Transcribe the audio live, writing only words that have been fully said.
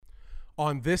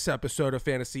On this episode of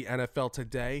Fantasy NFL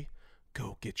Today,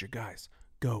 go get your guys.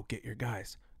 Go get your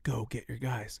guys. Go get your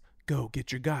guys. Go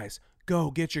get your guys. Go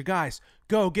get your guys.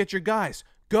 Go get your guys.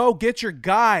 Go get your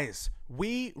guys.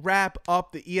 We wrap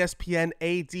up the ESPN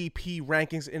ADP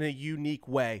rankings in a unique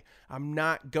way. I'm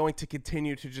not going to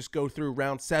continue to just go through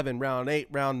round 7, round 8,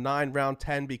 round 9, round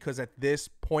 10, because at this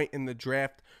point in the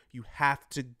draft, you have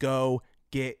to go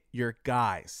get your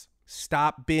guys.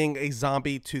 Stop being a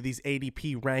zombie to these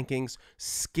ADP rankings.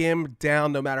 Skim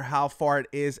down no matter how far it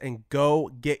is and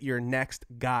go get your next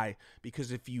guy.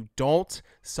 Because if you don't,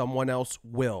 someone else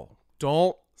will.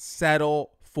 Don't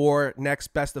settle for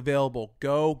next best available.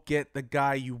 Go get the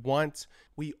guy you want.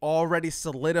 We already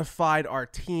solidified our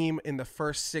team in the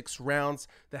first 6 rounds.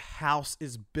 The house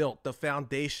is built. The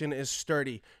foundation is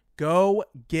sturdy. Go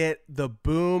get the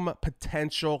boom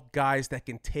potential guys that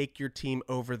can take your team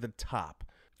over the top.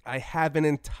 I have an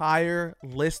entire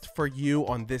list for you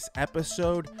on this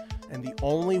episode, and the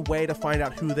only way to find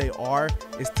out who they are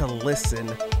is to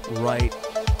listen right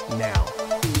now.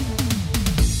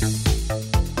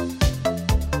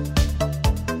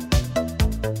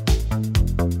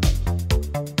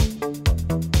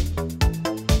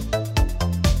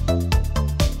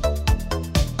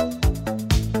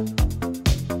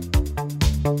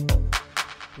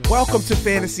 Welcome to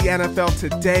Fantasy NFL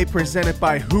Today, presented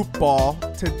by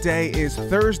Hoopball. Today is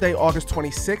Thursday, August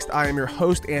 26th. I am your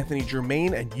host, Anthony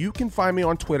Germain, and you can find me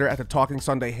on Twitter at the Talking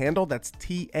Sunday handle. That's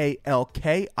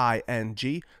TALKING,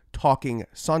 Talking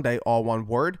Sunday, all one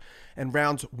word. And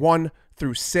rounds 1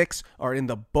 through 6 are in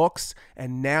the books,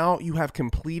 and now you have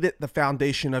completed the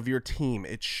foundation of your team.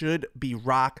 It should be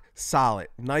rock solid,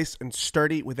 nice and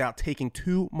sturdy without taking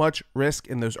too much risk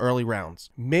in those early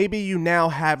rounds. Maybe you now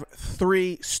have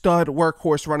 3 stud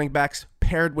workhorse running backs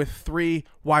paired with 3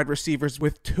 wide receivers,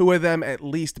 with 2 of them at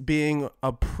least being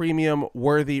a premium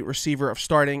worthy receiver of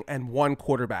starting and 1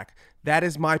 quarterback. That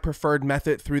is my preferred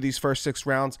method through these first 6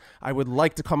 rounds. I would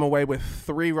like to come away with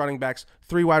 3 running backs,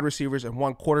 3 wide receivers, and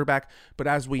 1 quarterback. But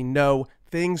as we know,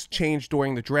 things change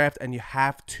during the draft and you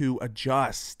have to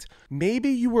adjust. Maybe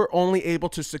you were only able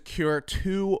to secure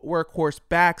 2 workhorse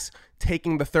backs.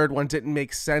 Taking the 3rd one didn't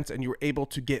make sense, and you were able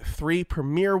to get 3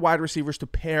 premier wide receivers to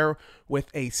pair with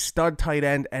a stud tight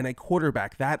end and a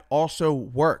quarterback. That also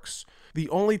works. The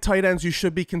only tight ends you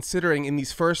should be considering in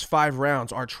these first 5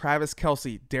 rounds are Travis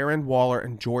Kelce, Darren Waller,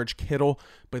 and George Kittle,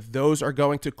 but those are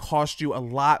going to cost you a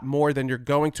lot more than you're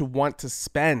going to want to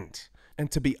spend.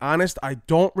 And to be honest, I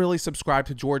don't really subscribe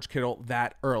to George Kittle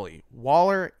that early.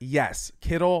 Waller, yes.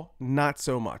 Kittle, not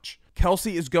so much.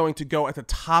 Kelce is going to go at the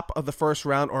top of the first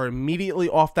round or immediately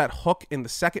off that hook in the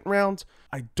 2nd round.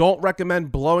 I don't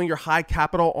recommend blowing your high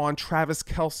capital on Travis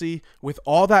Kelce with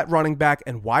all that running back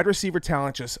and wide receiver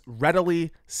talent just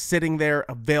readily sitting there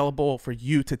available for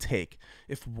you to take.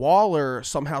 If Waller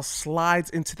somehow slides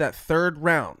into that 3rd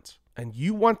round and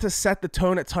you want to set the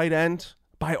tone at tight end,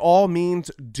 by all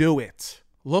means, do it.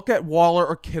 Look at Waller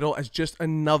or Kittle as just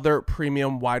another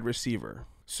premium wide receiver.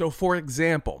 So for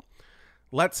example,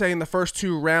 let's say in the first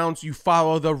 2 rounds, you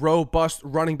follow the robust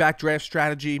running back draft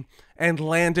strategy and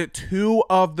landed 2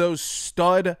 of those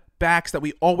stud backs that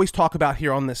we always talk about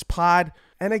here on this pod.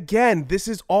 And again, this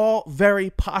is all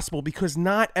very possible because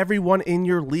not everyone in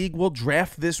your league will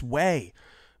draft this way.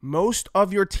 Most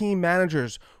of your team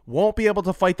managers won't be able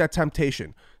to fight that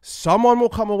temptation. Someone will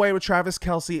come away with Travis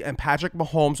Kelce and Patrick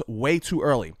Mahomes way too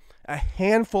early. A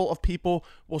handful of people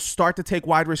will start to take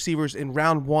wide receivers in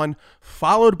round 1,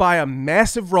 followed by a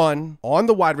massive run on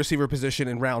the wide receiver position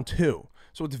in round 2.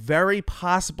 So it's very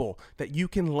possible that you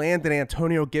can land an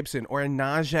Antonio Gibson or a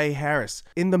Najee Harris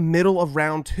in the middle of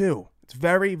round 2. It's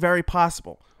very, very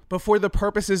possible. But for the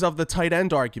purposes of the tight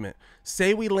end argument,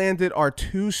 say we landed our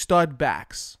 2 stud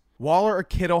backs. Waller or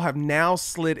Kittle have now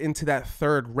slid into that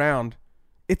 3rd round.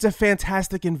 It's a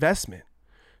fantastic investment.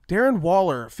 Darren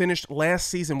Waller finished last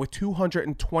season with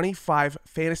 225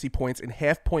 fantasy points in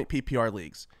half-point PPR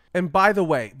leagues. And by the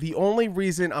way, the only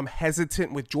reason I'm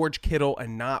hesitant with George Kittle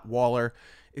and not Waller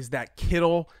is that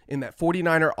Kittle in that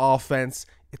 49er offense,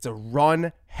 it's a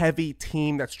run-heavy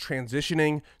team that's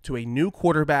transitioning to a new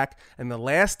quarterback. And the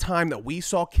last time that we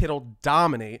saw Kittle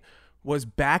dominate was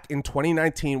back in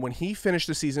 2019 when he finished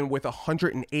the season with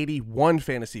 181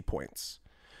 fantasy points,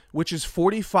 which is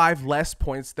 45 less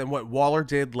points than what Waller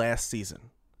did last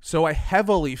season. So I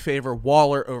heavily favor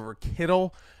Waller over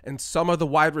Kittle and some of the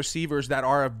wide receivers that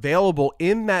are available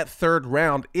in that 3rd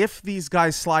round. If these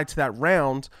guys slide to that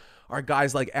round, are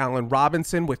guys like Allen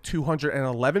Robinson with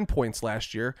 211 points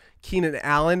last year, Keenan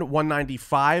Allen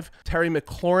 195, Terry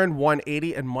McLaurin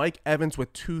 180, and Mike Evans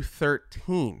with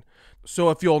 213. So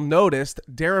if you'll notice,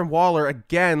 Darren Waller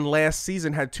again last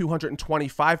season had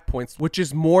 225 points, which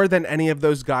is more than any of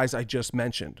those guys I just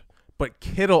mentioned. But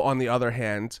Kittle, on the other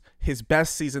hand, his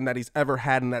best season that he's ever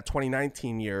had in that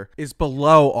 2019 year is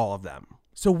below all of them.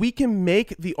 So we can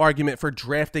make the argument for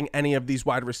drafting any of these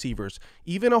wide receivers,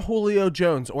 even a Julio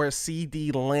Jones or a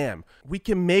CeeDee Lamb. We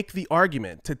can make the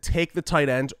argument to take the tight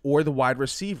end or the wide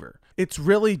receiver. It's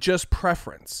really just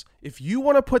preference. If you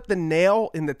want to put the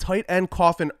nail in the tight end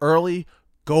coffin early,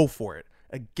 go for it.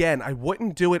 Again, I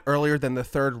wouldn't do it earlier than the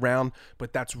third round,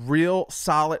 but that's real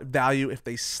solid value if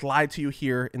they slide to you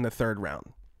here in the third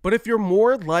round. But if you're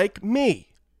more like me,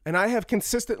 and I have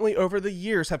consistently over the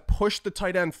years have pushed the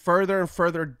tight end further and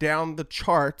further down the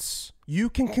charts, you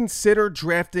can consider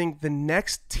drafting the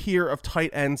next tier of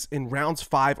tight ends in rounds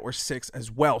 5 or 6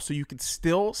 as well. So you can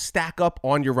still stack up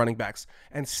on your running backs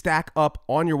and stack up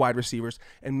on your wide receivers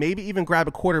and maybe even grab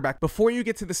a quarterback before you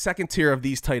get to the second tier of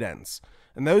these tight ends.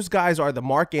 And those guys are the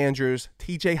Mark Andrews,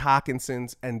 TJ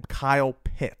Hawkinsons, and Kyle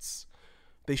Pitts.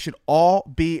 They should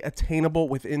all be attainable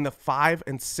within the 5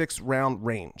 and 6 round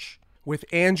range. With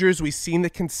Andrews, we've seen the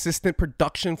consistent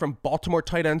production from Baltimore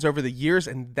tight ends over the years,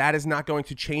 and that is not going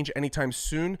to change anytime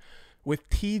soon. With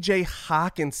TJ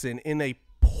Hawkinson in a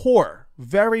poor,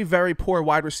 very, very poor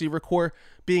wide receiver core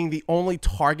being the only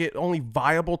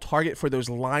viable target for those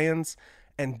Lions,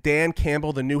 and Dan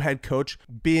Campbell, the new head coach,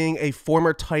 being a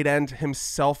former tight end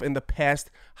himself in the past,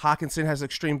 Hawkinson has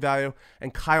extreme value,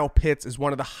 and Kyle Pitts is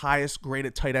one of the highest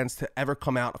graded tight ends to ever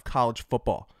come out of college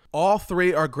football. All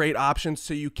three are great options,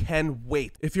 so you can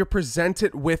wait. If you're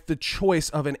presented with the choice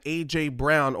of an A.J.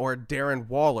 Brown or a Darren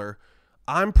Waller,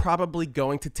 I'm probably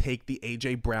going to take the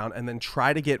A.J. Brown and then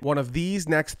try to get one of these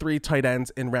next 3 tight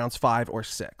ends in rounds 5 or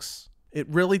 6. It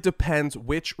really depends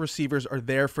which receivers are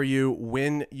there for you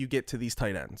when you get to these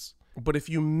tight ends. But if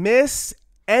you miss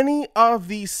any of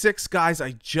these 6 guys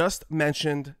I just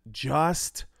mentioned,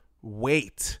 just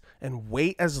wait. And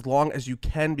wait as long as you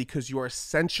can, because you are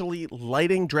essentially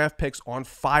lighting draft picks on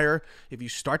fire if you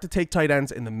start to take tight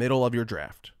ends in the middle of your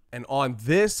draft. And on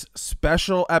this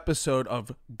special episode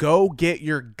of Go Get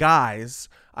Your Guys,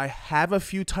 I have a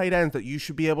few tight ends that you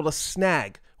should be able to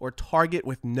snag or target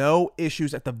with no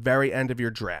issues at the very end of your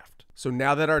draft. So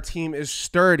now that our team is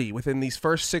sturdy within these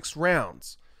first 6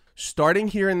 rounds, starting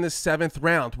here in the 7th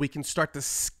round, we can start to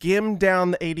skim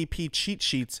down the ADP cheat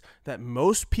sheets that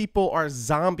most people are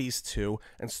zombies to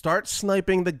and start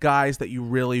sniping the guys that you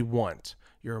really want.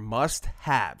 Your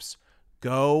must-haves.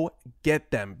 Go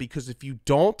get them, because if you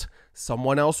don't,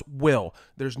 someone else will.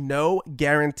 There's no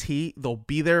guarantee they'll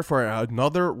be there for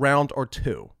another round or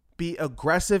 2. Be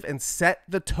aggressive and set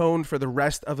the tone for the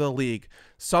rest of the league.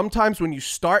 Sometimes when you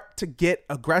start to get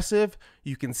aggressive,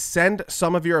 you can send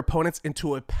some of your opponents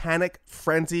into a panic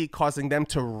frenzy, causing them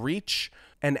to reach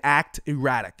and act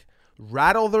erratic.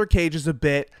 Rattle their cages a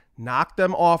bit, knock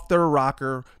them off their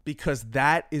rocker, because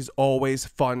that is always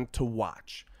fun to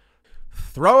watch.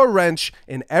 Throw a wrench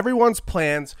in everyone's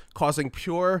plans, causing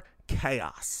pure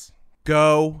chaos.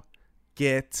 Go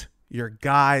get your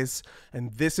guys.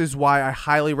 And this is why I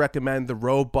highly recommend the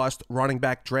robust running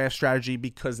back draft strategy,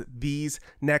 because these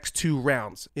next 2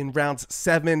 rounds, in rounds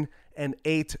 7 and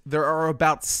 8, there are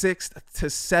about 6 to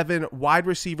 7 wide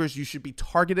receivers you should be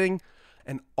targeting,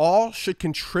 and all should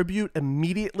contribute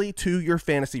immediately to your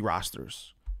fantasy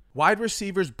rosters. Wide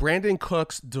receivers Brandon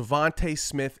Cooks, Devontae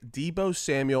Smith, Deebo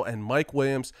Samuel, and Mike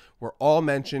Williams were all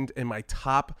mentioned in my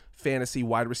top fantasy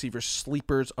wide receiver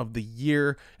sleepers of the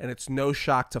year, and it's no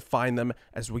shock to find them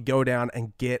as we go down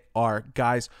and get our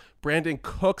guys. Brandon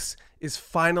Cooks is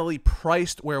finally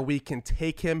priced where we can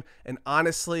take him, and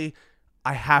honestly,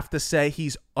 I have to say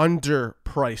he's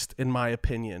underpriced in my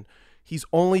opinion. He's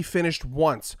only finished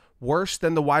once, worse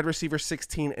than the wide receiver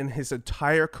 16 in his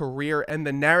entire career, and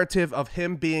the narrative of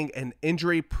him being an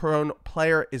injury-prone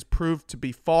player is proved to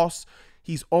be false.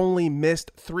 He's only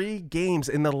missed 3 games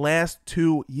in the last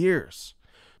 2 years.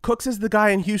 Cooks is the guy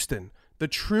in Houston, the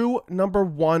true number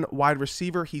 1 wide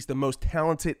receiver. He's the most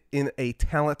talented in a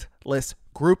talentless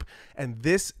group, and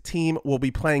this team will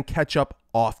be playing catch-up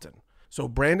often. So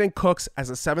Brandon Cooks as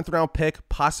a 7th round pick,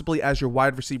 possibly as your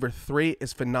wide receiver 3,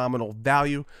 is phenomenal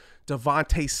value.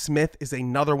 Devontae Smith is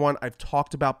another one I've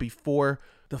talked about before.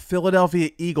 The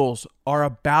Philadelphia Eagles are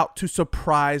about to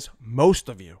surprise most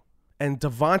of you. And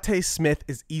Devontae Smith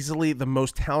is easily the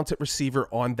most talented receiver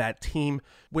on that team,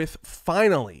 with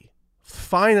finally,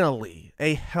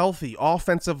 a healthy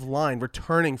offensive line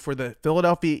returning for the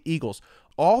Philadelphia Eagles.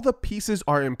 All the pieces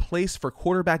are in place for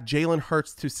quarterback Jalen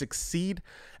Hurts to succeed,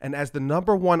 and as the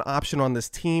number one option on this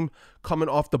team, coming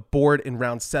off the board in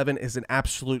round 7 is an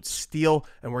absolute steal,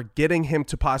 and we're getting him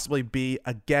to possibly be,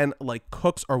 again, like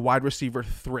Cooks or wide receiver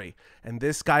 3, and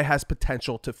this guy has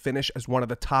potential to finish as one of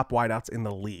the top wideouts in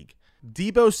the league.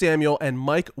 Deebo Samuel and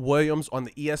Mike Williams on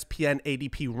the ESPN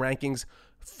ADP rankings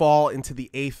fall into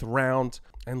the 8th round.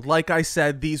 And like I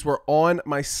said, these were on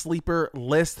my sleeper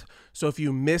list. So if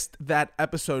you missed that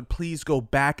episode, please go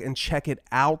back and check it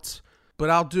out.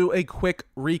 But I'll do a quick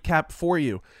recap for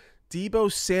you.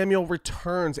 Deebo Samuel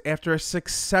returns after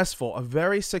a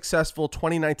very successful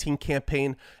 2019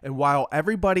 campaign. And while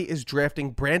everybody is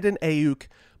drafting Brandon Ayuk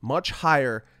much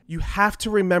higher, you have to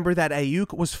remember that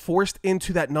Ayuk was forced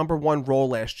into that number 1 role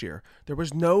last year. There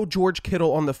was no George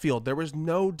Kittle on the field. There was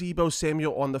no Deebo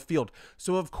Samuel on the field.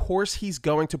 So of course he's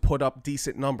going to put up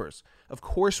decent numbers. Of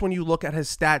course, when you look at his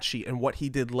stat sheet and what he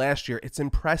did last year, it's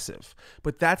impressive.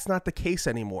 But that's not the case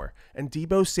anymore. And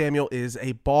Deebo Samuel is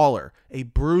a baller, a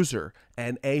bruiser,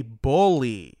 and a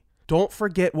bully. Don't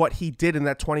forget what he did in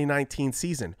that 2019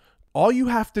 season. All you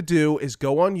have to do is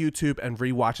go on YouTube and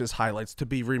rewatch his highlights to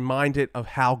be reminded of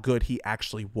how good he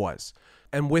actually was.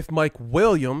 And with Mike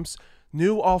Williams,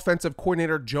 new offensive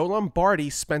coordinator Joe Lombardi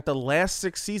spent the last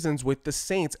 6 seasons with the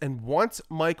Saints and wants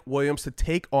Mike Williams to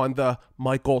take on the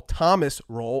Michael Thomas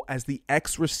role as the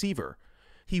X-receiver.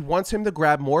 He wants him to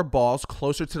grab more balls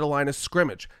closer to the line of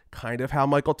scrimmage, kind of how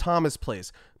Michael Thomas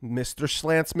plays. Mr.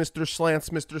 Slants, Mr.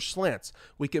 Slants, Mr. Slants.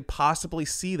 We could possibly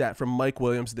see that from Mike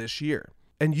Williams this year.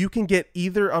 And you can get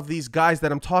either of these guys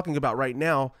that I'm talking about right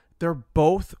now. They're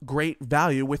both great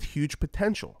value with huge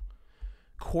potential.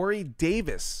 Corey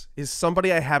Davis is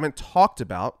somebody I haven't talked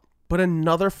about, but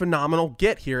another phenomenal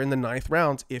get here in the 9th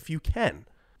round if you can.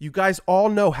 You guys all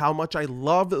know how much I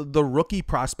love the rookie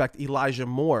prospect Elijah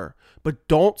Moore, but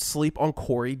don't sleep on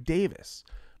Corey Davis.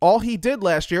 All he did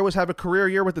last year was have a career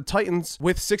year with the Titans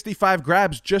with 65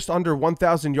 grabs, just under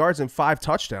 1,000 yards and 5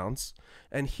 touchdowns.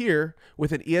 And here,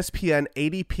 with an ESPN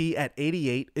ADP at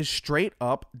 88, is straight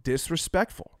up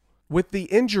disrespectful. With the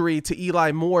injury to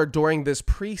Eli Moore during this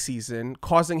preseason,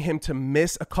 causing him to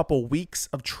miss a couple weeks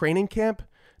of training camp,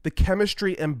 the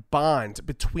chemistry and bond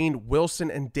between Wilson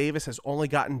and Davis has only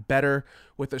gotten better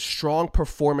with a strong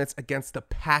performance against the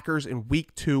Packers in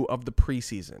week 2 of the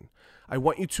preseason. I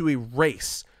want you to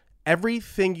erase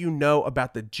everything you know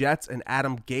about the Jets and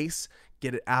Adam Gase.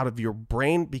 Get it out of your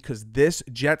brain, because this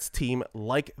Jets team,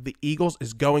 like the Eagles,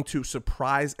 is going to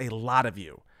surprise a lot of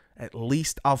you, at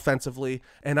least offensively.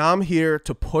 And I'm here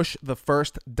to push the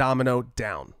first domino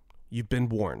down. You've been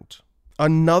warned.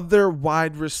 Another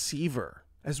wide receiver.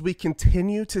 As we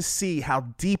continue to see how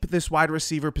deep this wide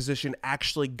receiver position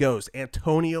actually goes,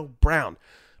 Antonio Brown.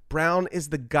 Brown is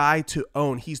the guy to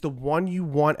own. He's the one you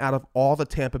want out of all the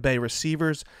Tampa Bay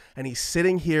receivers, and he's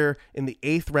sitting here in the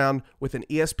 8th round with an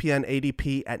ESPN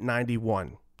ADP at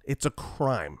 91. It's a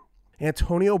crime.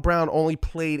 Antonio Brown only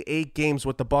played 8 games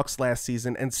with the Bucs last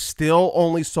season and still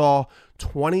only saw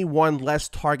 21 less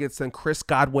targets than Chris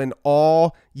Godwin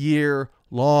all year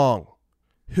long.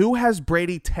 Who has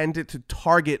Brady tended to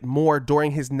target more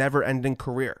during his never-ending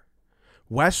career?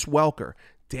 Wes Welker,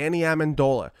 Danny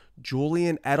Amendola,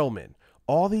 Julian Edelman.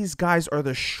 All these guys are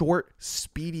the short,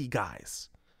 speedy guys.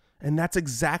 And that's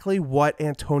exactly what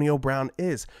Antonio Brown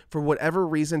is. For whatever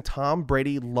reason, Tom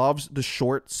Brady loves the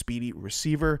short, speedy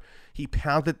receiver. He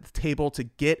pounded the table to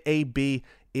get AB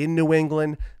in New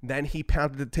England. Then he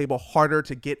pounded the table harder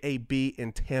to get AB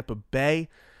in Tampa Bay.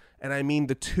 And I mean,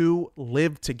 the two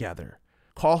live together.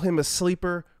 Call him a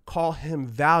sleeper, call him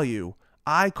value.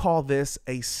 I call this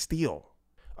a steal.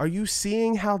 Are you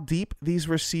seeing how deep these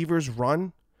receivers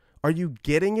run? Are you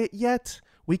getting it yet?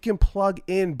 We can plug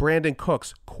in Brandon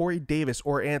Cooks, Corey Davis,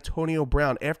 or Antonio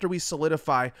Brown after we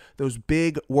solidify those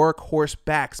big workhorse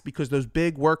backs, because those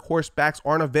big workhorse backs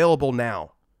aren't available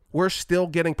now. We're still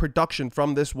getting production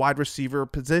from this wide receiver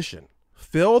position.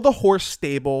 Fill the horse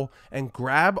stable and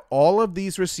grab all of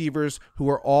these receivers who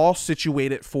are all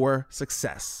situated for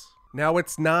success. Now,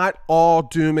 it's not all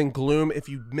doom and gloom if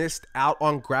you missed out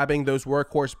on grabbing those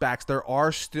workhorse backs. There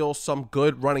are still some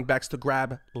good running backs to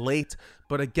grab late,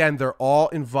 but again, they're all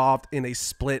involved in a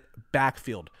split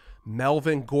backfield.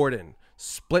 Melvin Gordon,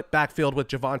 split backfield with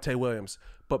Javonte Williams,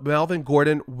 but Melvin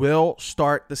Gordon will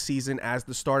start the season as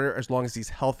the starter as long as he's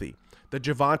healthy. The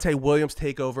Javonte Williams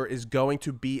takeover is going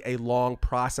to be a long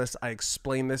process. I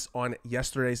explained this on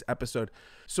yesterday's episode.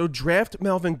 So draft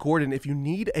Melvin Gordon if you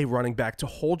need a running back to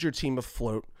hold your team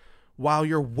afloat, while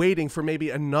you're waiting for maybe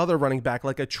another running back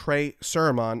like a Trey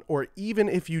Sermon, or even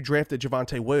if you drafted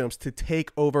Javonte Williams to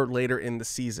take over later in the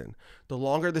season. The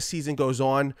longer the season goes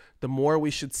on, the more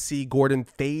we should see Gordon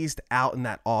phased out in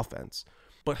that offense.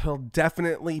 But he'll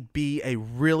definitely be a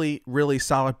really, really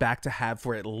solid back to have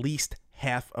for at least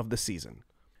half of the season.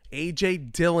 A.J.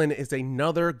 Dillon is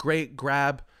another great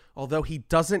grab. Although he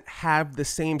doesn't have the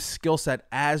same skill set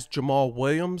as Jamal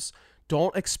Williams,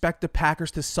 don't expect the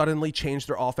Packers to suddenly change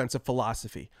their offensive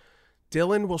philosophy.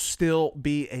 Dillon will still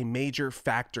be a major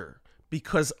factor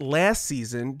because last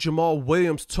season, Jamal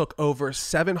Williams took over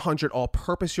 700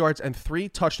 all-purpose yards and 3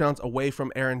 touchdowns away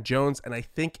from Aaron Jones, and I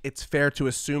think it's fair to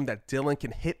assume that Dillon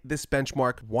can hit this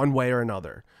benchmark one way or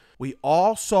another. We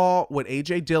all saw what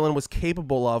A.J. Dillon was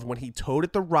capable of when he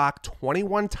toted the rock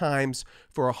 21 times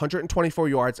for 124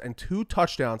 yards and 2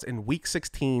 touchdowns in Week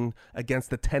 16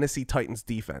 against the Tennessee Titans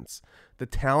defense. The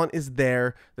talent is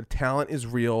there, the talent is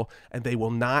real, and they will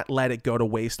not let it go to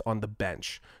waste on the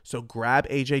bench. So grab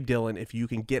A.J. Dillon if you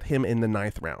can get him in the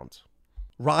 9th round.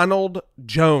 Ronald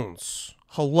Jones.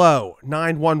 Hello,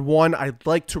 911. I'd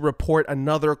like to report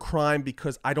another crime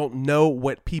because I don't know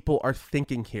what people are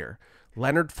thinking here.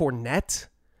 Leonard Fournette?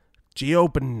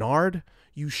 Gio Bernard?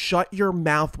 You shut your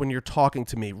mouth when you're talking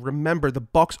to me. Remember, the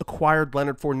Bucs acquired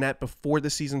Leonard Fournette before the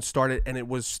season started, and it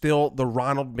was still the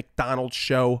Ronald McDonald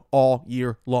show all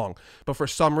year long. But for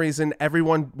some reason,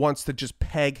 everyone wants to just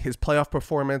peg his playoff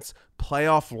performance,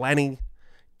 playoff Lenny.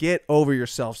 Get over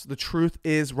yourselves. The truth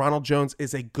is Ronald Jones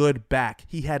is a good back.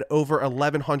 He had over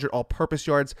 1,100 all-purpose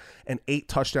yards and 8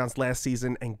 touchdowns last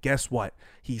season, and guess what?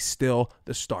 He's still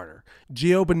the starter.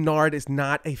 Gio Bernard is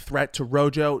not a threat to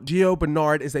Rojo. Gio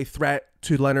Bernard is a threat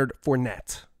to Leonard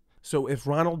Fournette. So if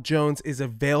Ronald Jones is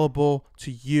available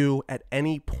to you at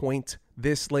any point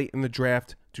this late in the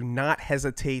draft, do not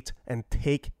hesitate and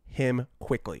take him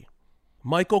quickly.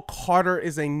 Michael Carter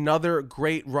is another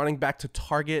great running back to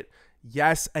target.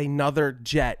 Yes, another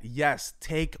Jet. Yes,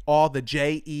 take all the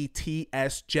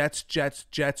Jets,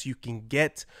 Jets you can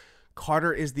get.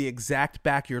 Carter is the exact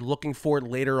back you're looking for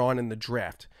later on in the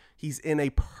draft. He's in a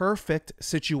perfect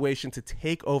situation to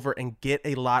take over and get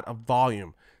a lot of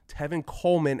volume. Tevin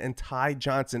Coleman and Ty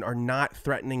Johnson are not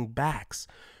threatening backs.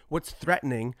 What's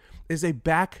threatening is a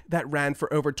back that ran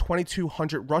for over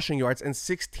 2,200 rushing yards and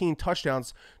 16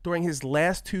 touchdowns during his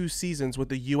last 2 seasons with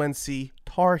the UNC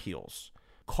Tar Heels.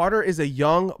 Carter is a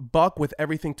young buck with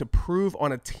everything to prove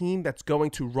on a team that's going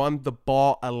to run the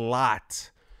ball a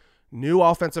lot. New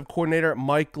offensive coordinator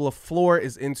Mike LaFleur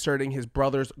is inserting his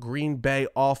brother's Green Bay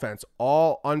offense,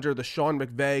 all under the Sean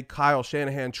McVay, Kyle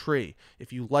Shanahan tree.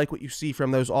 If you like what you see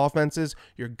from those offenses,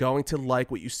 you're going to like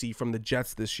what you see from the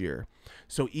Jets this year.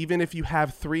 So even if you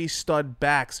have 3 stud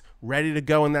backs ready to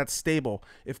go in that stable,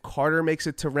 if Carter makes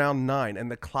it to round 9 and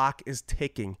the clock is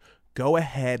ticking, go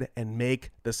ahead and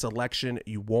make the selection.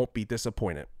 You won't be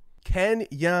disappointed.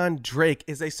 Kenyon Drake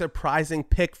is a surprising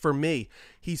pick for me.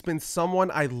 He's been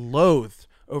someone I loathed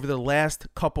over the last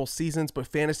couple seasons, but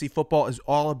fantasy football is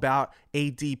all about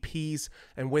ADPs,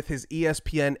 and with his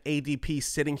ESPN ADP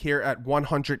sitting here at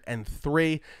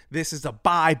 103, this is a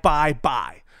buy.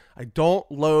 I don't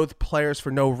loathe players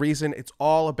for no reason. It's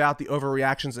all about the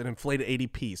overreactions and inflated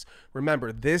ADPs.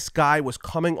 Remember, this guy was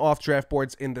coming off draft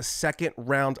boards in the 2nd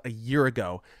round a year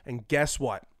ago, and guess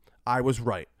what? I was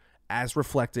right, as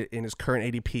reflected in his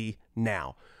current ADP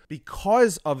now.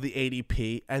 Because of the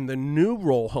ADP and the new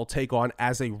role he'll take on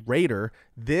as a Raider,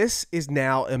 this is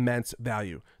now immense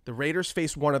value. The Raiders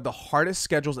face one of the hardest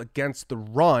schedules against the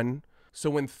run, so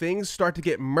when things start to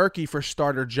get murky for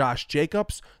starter Josh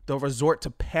Jacobs, they'll resort to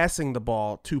passing the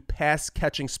ball to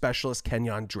pass-catching specialist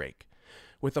Kenyon Drake.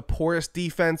 With a porous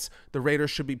defense, the Raiders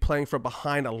should be playing from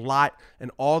behind a lot, and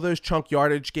all those chunk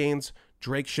yardage gains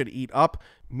Drake should eat up,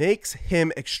 makes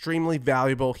him extremely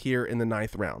valuable here in the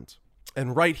 9th round.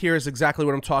 And right here is exactly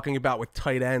what I'm talking about with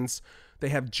tight ends. They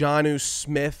have Jonnu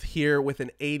Smith here with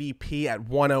an ADP at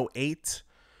 108.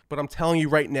 But I'm telling you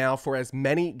right now, for as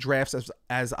many drafts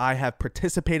as I have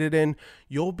participated in,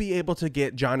 you'll be able to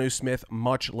get Jonnu Smith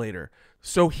much later.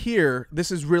 So here,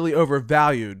 this is really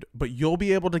overvalued, but you'll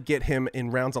be able to get him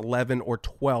in rounds 11 or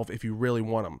 12 if you really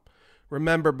want him.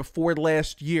 Remember, before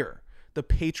last year, the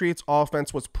Patriots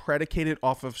offense was predicated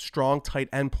off of strong tight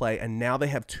end play, and now they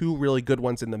have 2 really good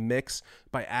ones in the mix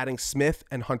by adding Smith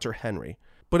and Hunter Henry.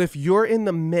 But if you're in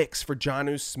the mix for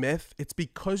Jonnu Smith, it's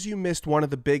because you missed one of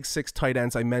the big 6 tight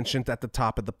ends I mentioned at the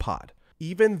top of the pod.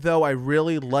 Even though I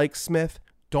really like Smith,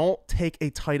 don't take a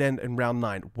tight end in round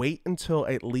 9. Wait until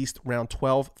at least round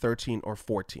 12, 13, or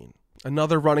 14.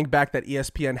 Another running back that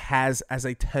ESPN has as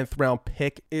a 10th round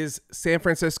pick is San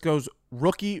Francisco's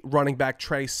Rookie running back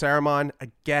Trey Sermon.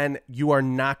 Again, you are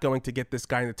not going to get this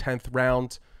guy in the 10th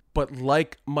round. But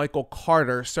like Michael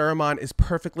Carter, Sermon is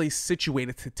perfectly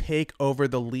situated to take over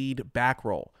the lead back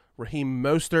role. Raheem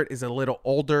Mostert is a little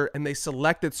older, and they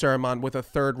selected Sermon with a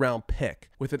 3rd-round pick.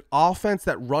 With an offense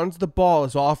that runs the ball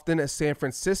as often as San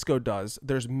Francisco does,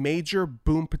 there's major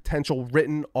boom potential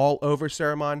written all over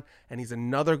Sermon, and he's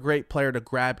another great player to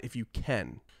grab if you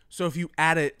can. So if you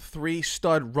added 3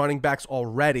 stud running backs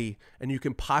already, and you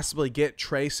can possibly get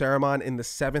Trey Sermon in the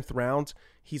 7th round,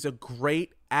 he's a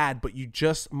great add, but you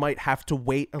just might have to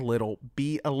wait a little,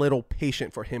 be a little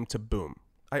patient for him to boom.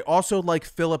 I also like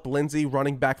Phillip Lindsay,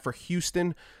 running back for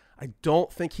Houston. I don't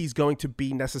think he's going to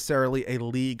be necessarily a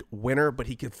league winner, but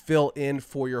he could fill in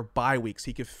for your bye weeks.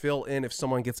 He could fill in if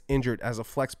someone gets injured as a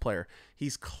flex player.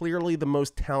 He's clearly the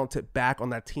most talented back on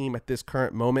that team at this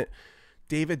current moment.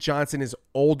 David Johnson is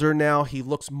older now. He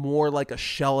looks more like a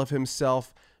shell of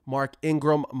himself. Mark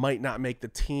Ingram might not make the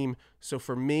team. So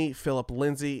for me, Phillip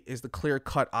Lindsay is the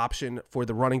clear-cut option for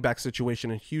the running back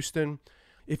situation in Houston.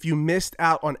 If you missed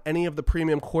out on any of the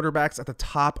premium quarterbacks at the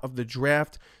top of the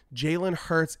draft, Jalen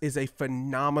Hurts is a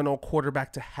phenomenal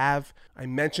quarterback to have. I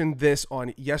mentioned this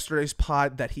on yesterday's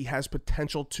pod that he has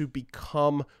potential to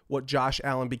become what Josh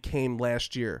Allen became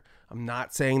last year. I'm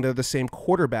not saying they're the same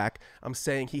quarterback. I'm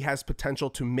saying he has potential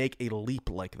to make a leap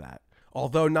like that.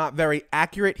 Although not very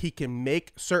accurate, he can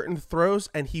make certain throws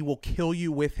and he will kill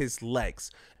you with his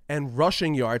legs. And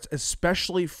rushing yards,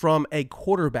 especially from a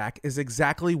quarterback, is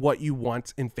exactly what you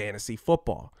want in fantasy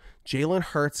football. Jalen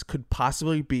Hurts could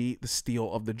possibly be the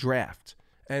steal of the draft.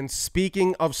 And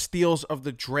speaking of steals of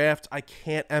the draft, I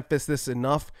can't emphasize this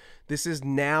enough. This is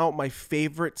now my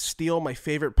favorite steal, my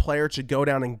favorite player to go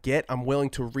down and get. I'm willing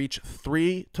to reach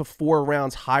 3 to 4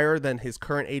 rounds higher than his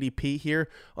current ADP here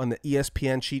on the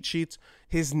ESPN cheat sheets.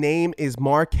 His name is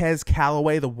Marquez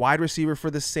Callaway, the wide receiver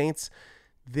for the Saints.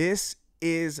 This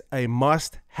is a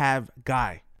must-have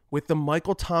guy. With the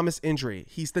Michael Thomas injury,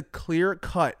 he's the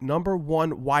clear-cut number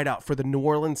 1 wideout for the New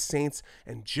Orleans Saints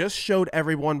and just showed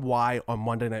everyone why on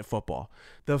Monday Night Football.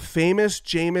 The famous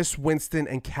Jameis Winston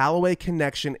and Callaway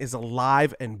connection is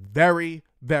alive and very,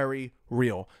 very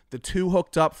real. The two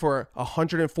hooked up for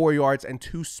 104 yards and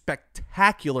 2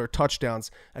 spectacular touchdowns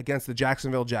against the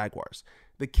Jacksonville Jaguars.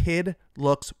 The kid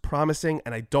looks promising,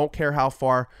 and I don't care how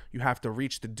far you have to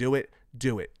reach to do it.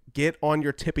 Do it. Get on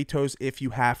your tippy toes if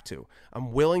you have to.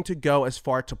 I'm willing to go as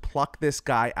far to pluck this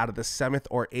guy out of the 7th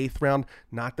or 8th round,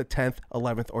 not the 10th,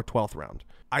 11th, or 12th round.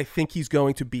 I think he's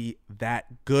going to be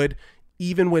that good.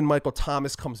 Even when Michael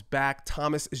Thomas comes back,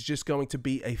 Thomas is just going to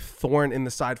be a thorn in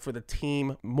the side for the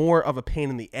team, more of a pain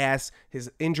in the ass.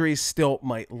 His injuries still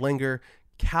might linger.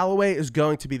 Callaway is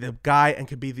going to be the guy and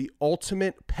could be the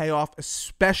ultimate payoff,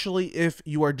 especially if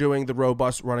you are doing the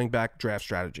robust running back draft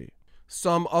strategy.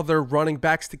 Some other running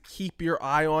backs to keep your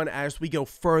eye on as we go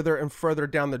further and further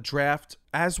down the draft.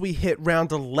 As we hit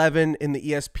round 11 in the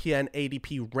ESPN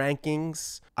ADP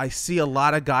rankings, I see a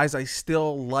lot of guys I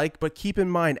still like, but keep in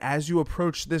mind, as you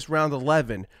approach this round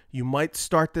 11, you might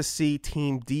start to see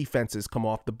team defenses come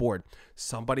off the board.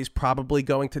 Somebody's probably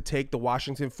going to take the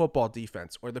Washington football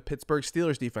defense or the Pittsburgh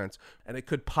Steelers defense, and it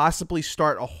could possibly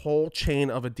start a whole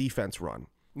chain of a defense run.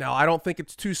 Now, I don't think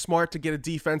it's too smart to get a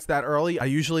defense that early. I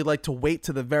usually like to wait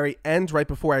to the very end right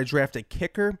before I draft a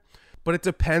kicker, but it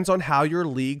depends on how your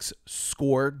leagues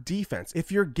score defense. If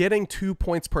you're getting 2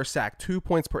 points per sack, 2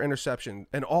 points per interception,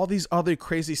 and all these other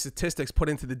crazy statistics put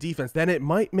into the defense, then it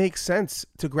might make sense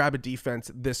to grab a defense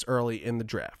this early in the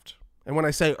draft. And when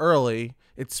I say early,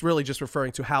 it's really just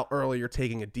referring to how early you're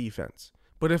taking a defense.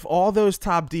 But if all those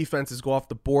top defenses go off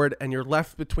the board and you're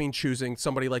left between choosing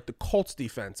somebody like the Colts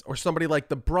defense or somebody like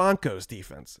the Broncos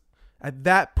defense, at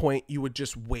that point you would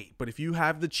just wait. But if you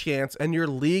have the chance and your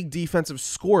league defensive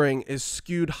scoring is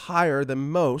skewed higher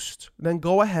than most, then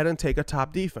go ahead and take a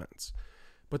top defense.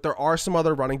 But there are some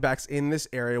other running backs in this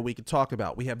area we could talk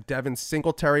about. We have Devin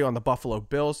Singletary on the Buffalo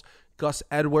Bills, Gus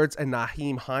Edwards and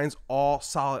Nyheim Hines, all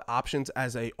solid options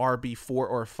as a RB4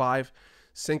 or 5.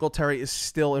 Singletary is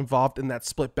still involved in that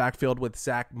split backfield with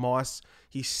Zach Moss.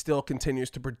 He still continues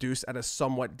to produce at a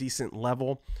somewhat decent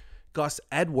level. Gus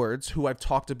Edwards, who I've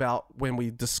talked about when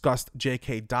we discussed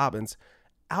J.K. Dobbins,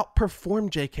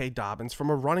 outperformed J.K. Dobbins from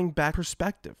a running back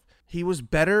perspective. He was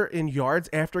better in yards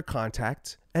after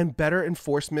contact and better in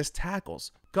forced missed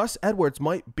tackles. Gus Edwards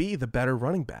might be the better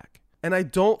running back. And I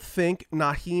don't think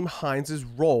Nyheim Hines'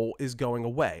 role is going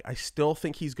away. I still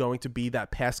think he's going to be that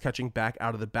pass-catching back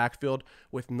out of the backfield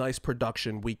with nice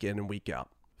production week in and week out.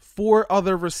 4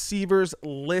 other receivers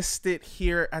listed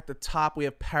here at the top. We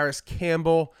have Paris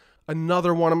Campbell,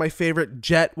 Another one of my favorite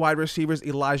Jet wide receivers,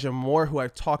 Elijah Moore, who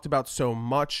I've talked about so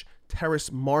much.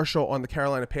 Terrace Marshall on the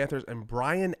Carolina Panthers, and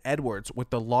Bryan Edwards with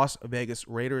the Las Vegas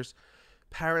Raiders.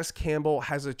 Paris Campbell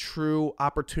has a true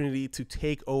opportunity to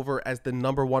take over as the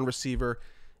number one receiver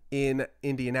in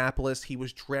Indianapolis. He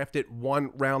was drafted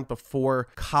one round before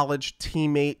college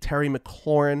teammate Terry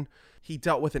McLaurin. He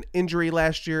dealt with an injury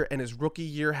last year, and his rookie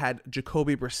year had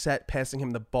Jacoby Brissett passing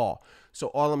him the ball. So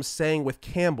all I'm saying with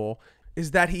Campbell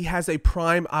is that he has a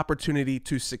prime opportunity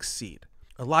to succeed.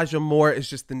 Elijah Moore is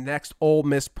just the next Ole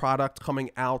Miss product coming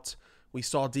out. We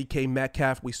saw DK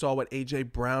Metcalf. We saw what A.J.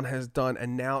 Brown has done,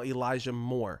 and now Elijah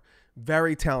Moore.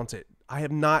 Very talented. I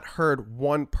have not heard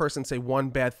one person say one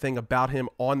bad thing about him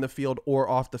on the field or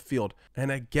off the field.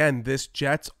 And again, this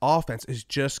Jets offense is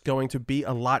just going to be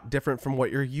a lot different from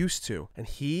what you're used to. And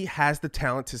he has the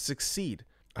talent to succeed.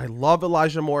 I love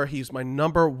Elijah Moore. He's my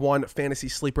number one fantasy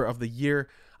sleeper of the year.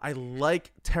 I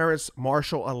like Terrace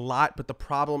Marshall a lot, but the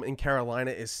problem in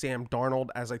Carolina is Sam Darnold,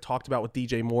 as I talked about with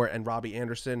DJ Moore and Robbie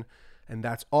Anderson. And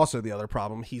that's also the other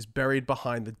problem. He's buried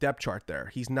behind the depth chart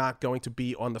there. He's not going to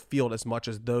be on the field as much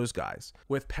as those guys.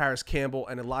 With Paris Campbell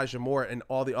and Elijah Moore and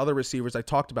all the other receivers I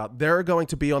talked about, they're going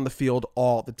to be on the field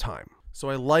all the time. So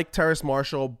I like Terrace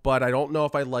Marshall, but I don't know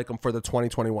if I like him for the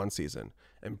 2021 season.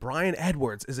 And Bryan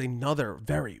Edwards is another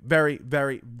very, very,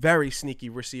 very, very sneaky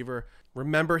receiver.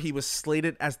 Remember, he was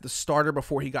slated as the starter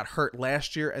before he got hurt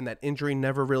last year, and that injury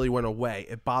never really went away.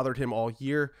 It bothered him all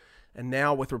year. And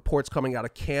now with reports coming out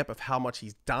of camp of how much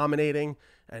he's dominating,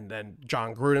 and then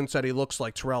John Gruden said he looks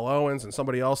like Terrell Owens, and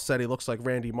somebody else said he looks like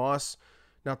Randy Moss.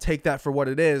 Now take that for what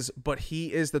it is, but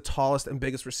he is the tallest and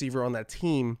biggest receiver on that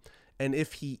team. And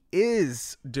if he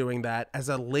is doing that as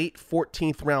a late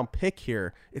 14th round pick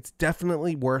here, it's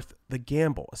definitely worth the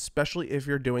gamble, especially if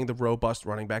you're doing the robust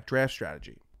running back draft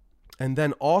strategy. And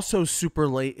then also super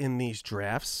late in these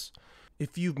drafts,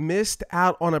 if you've missed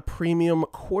out on a premium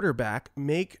quarterback,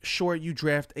 make sure you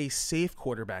draft a safe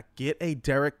quarterback. Get a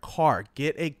Derek Carr,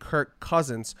 get a Kirk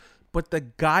Cousins. But the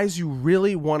guys you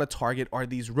really want to target are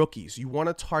these rookies. You want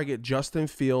to target Justin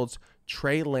Fields,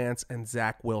 Trey Lance, and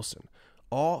Zach Wilson.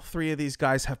 All three of these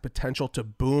guys have potential to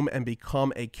boom and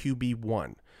become a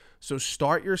QB1. So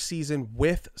start your season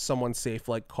with someone safe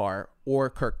like Carr or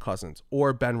Kirk Cousins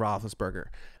or Ben Roethlisberger.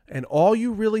 And all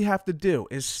you really have to do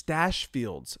is stash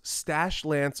Fields, stash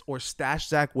Lance, or stash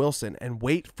Zach Wilson and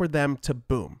wait for them to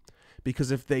boom.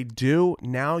 Because if they do,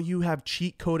 now you have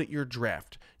cheat coded your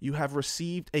draft. You have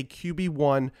received a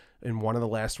QB1 in one of the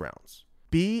last rounds.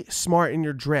 Be smart in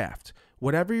your draft.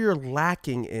 Whatever you're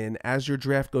lacking in as your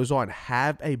draft goes on,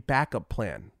 have a backup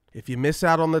plan. If you miss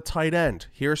out on the tight end,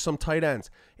 here's some tight ends.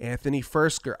 Anthony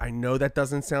Firkser, I know that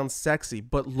doesn't sound sexy,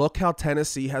 but look how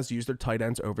Tennessee has used their tight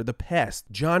ends over the past.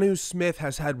 Jonnu Smith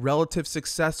has had relative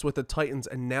success with the Titans,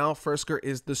 and now Firkser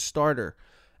is the starter.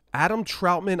 Adam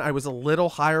Troutman, I was a little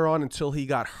higher on until he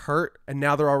got hurt, and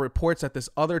now there are reports that this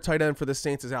other tight end for the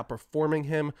Saints is outperforming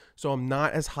him, so I'm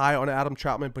not as high on Adam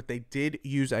Troutman, but they did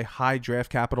use a high draft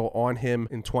capital on him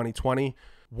in 2020.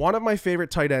 One of my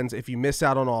favorite tight ends, if you miss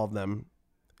out on all of them,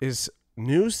 is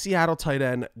new Seattle tight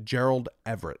end Gerald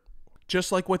Everett.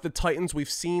 Just like with the Titans, we've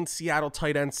seen Seattle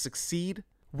tight ends succeed.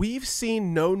 We've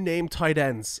seen no-name tight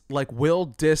ends like Will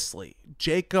Dissly,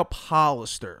 Jacob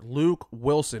Hollister, Luke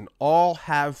Wilson all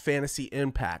have fantasy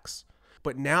impacts.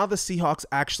 But now the Seahawks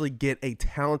actually get a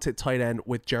talented tight end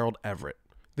with Gerald Everett.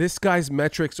 This guy's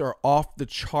metrics are off the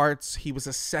charts. He was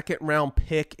a second-round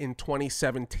pick in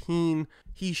 2017.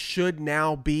 He should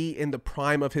now be in the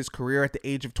prime of his career at the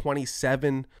age of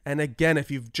 27. And again,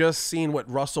 if you've just seen what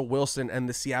Russell Wilson and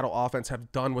the Seattle offense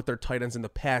have done with their tight ends in the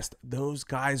past, those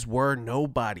guys were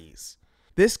nobodies.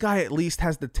 This guy at least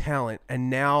has the talent and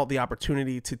now the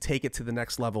opportunity to take it to the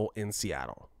next level in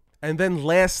Seattle. And then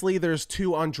lastly, there's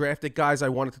two undrafted guys I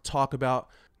wanted to talk about.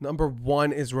 Number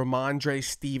one is Ramondre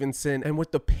Stevenson. And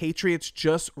with the Patriots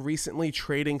just recently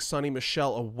trading Sonny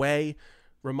Michel away,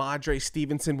 Ramondre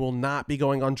Stevenson will not be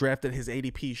going undrafted. His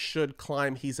ADP should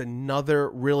climb. He's another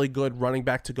really good running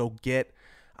back to go get.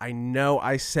 I know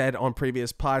I said on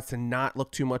previous pods to not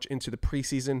look too much into the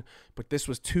preseason, but this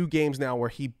was 2 games now where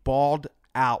he balled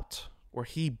out, where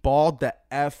he balled the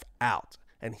F out.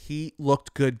 And he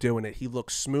looked good doing it. He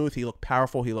looked smooth. He looked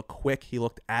powerful. He looked quick. He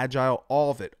looked agile. All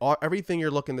of it. Everything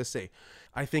you're looking to see.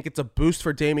 I think it's a boost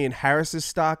for Damian Harris's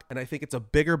stock, and I think it's a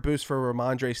bigger boost for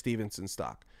Ramondre Stevenson's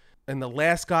stock. And the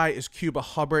last guy is Cuba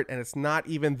Hubbard, and it's not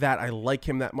even that I like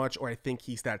him that much or I think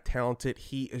he's that talented.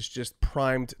 He is just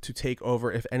primed to take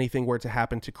over if anything were to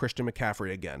happen to Christian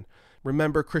McCaffrey again.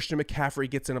 Remember, Christian McCaffrey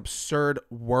gets an absurd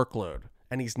workload,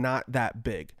 and he's not that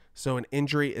big. So an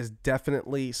injury is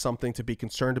definitely something to be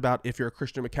concerned about if you're a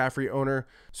Christian McCaffrey owner.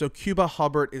 So Chuba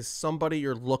Hubbard is somebody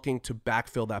you're looking to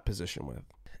backfill that position with.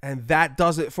 And that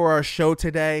does it for our show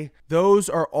today. Those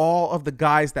are all of the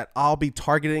guys that I'll be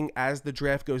targeting as the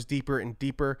draft goes deeper and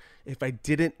deeper. If I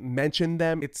didn't mention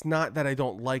them, it's not that I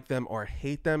don't like them or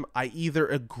hate them. I either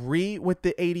agree with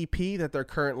the ADP that they're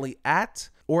currently at,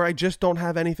 or I just don't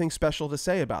have anything special to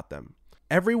say about them.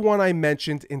 Everyone I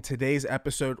mentioned in today's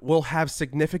episode will have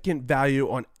significant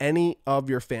value on any of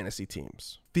your fantasy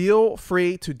teams. Feel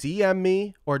free to DM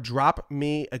me or drop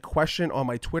me a question on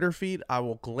my Twitter feed. I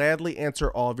will gladly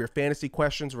answer all of your fantasy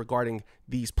questions regarding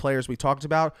these players we talked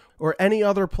about or any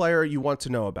other player you want to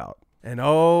know about. And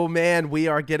oh man, we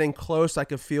are getting close. I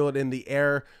can feel it in the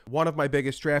air. One of my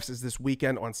biggest drafts is this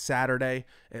weekend on Saturday,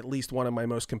 at least one of my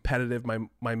most competitive,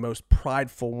 my most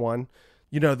prideful one.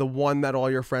 You know, the one that all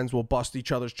your friends will bust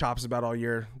each other's chops about all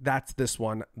year. That's this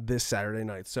one this Saturday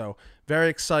night. So very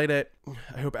excited.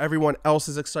 I hope everyone else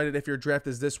is excited if your draft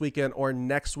is this weekend or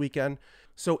next weekend.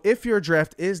 So if your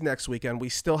draft is next weekend, we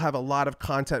still have a lot of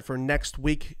content for next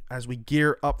week as we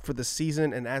gear up for the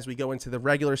season and as we go into the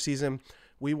regular season.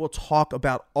 We will talk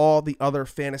about all the other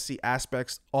fantasy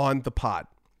aspects on the pod.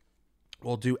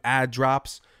 We'll do ad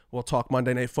drops. We'll talk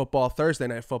Monday Night Football, Thursday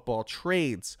Night Football,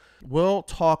 trades. We'll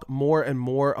talk more and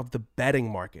more of the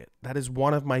betting market. That is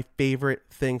one of my favorite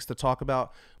things to talk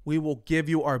about. We will give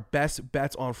you our best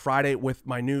bets on Friday with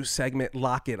my new segment,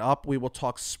 Lock It Up. We will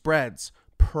talk spreads,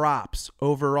 props,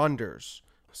 over-unders.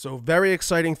 So very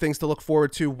exciting things to look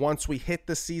forward to once we hit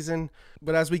the season.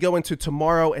 But as we go into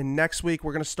tomorrow and next week,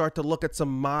 we're going to start to look at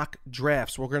some mock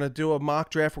drafts. We're going to do a mock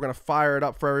draft. We're going to fire it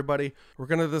up for everybody. We're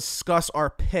going to discuss our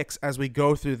picks as we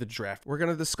go through the draft. We're going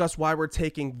to discuss why we're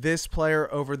taking this player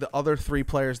over the other 3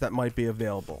 players that might be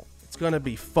available. It's going to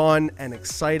be fun and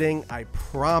exciting, I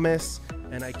promise.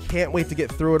 And I can't wait to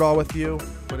get through it all with you.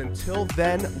 But until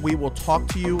then, we will talk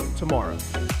to you tomorrow.